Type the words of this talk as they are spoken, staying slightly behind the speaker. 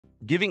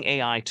Giving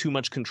AI too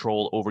much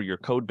control over your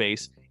code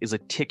base is a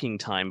ticking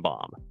time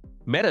bomb.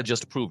 Meta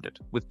just proved it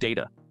with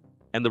data,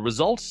 and the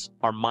results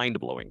are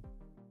mind-blowing.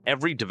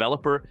 Every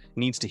developer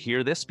needs to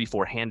hear this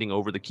before handing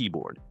over the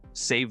keyboard.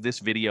 Save this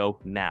video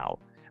now.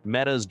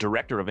 Meta's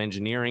director of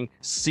engineering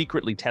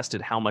secretly tested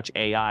how much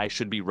AI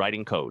should be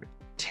writing code.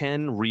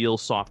 10 real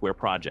software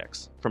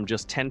projects, from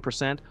just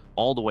 10%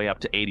 all the way up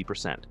to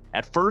 80%.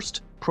 At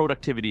first,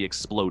 productivity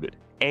exploded.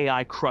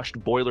 AI crushed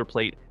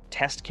boilerplate,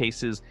 test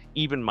cases,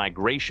 even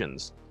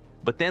migrations.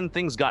 But then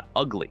things got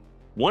ugly.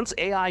 Once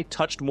AI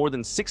touched more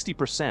than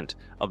 60%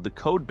 of the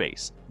code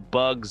base,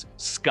 bugs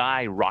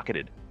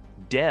skyrocketed.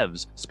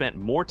 Devs spent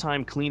more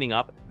time cleaning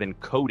up than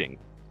coding.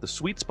 The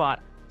sweet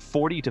spot,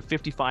 40 to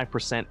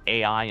 55%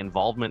 AI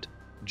involvement,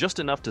 just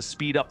enough to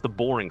speed up the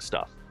boring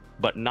stuff,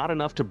 but not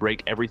enough to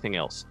break everything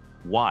else.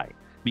 Why?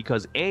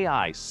 Because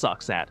AI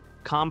sucks at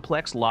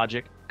complex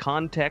logic,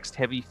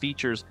 context-heavy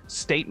features,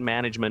 state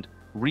management,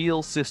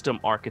 real system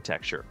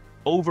architecture.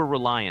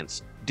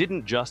 Over-reliance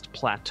didn't just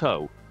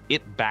plateau,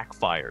 it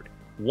backfired.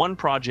 One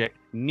project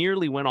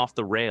nearly went off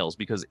the rails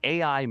because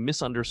AI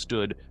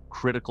misunderstood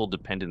critical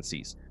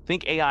dependencies.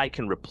 Think AI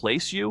can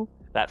replace you?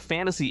 That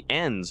fantasy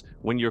ends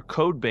when your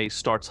code base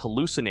starts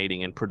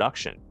hallucinating in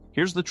production.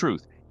 Here's the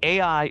truth.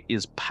 AI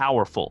is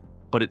powerful,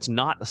 but it's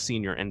not a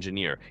senior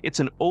engineer. It's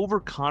an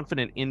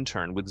overconfident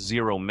intern with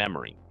zero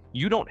memory.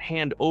 You don't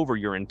hand over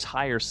your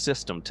entire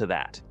system to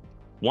that.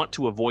 Want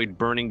to avoid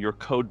burning your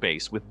code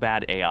base with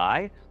bad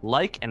AI?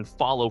 Like and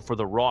follow for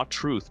the raw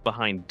truth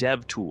behind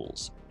dev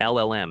tools,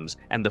 LLMs,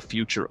 and the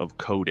future of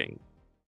coding.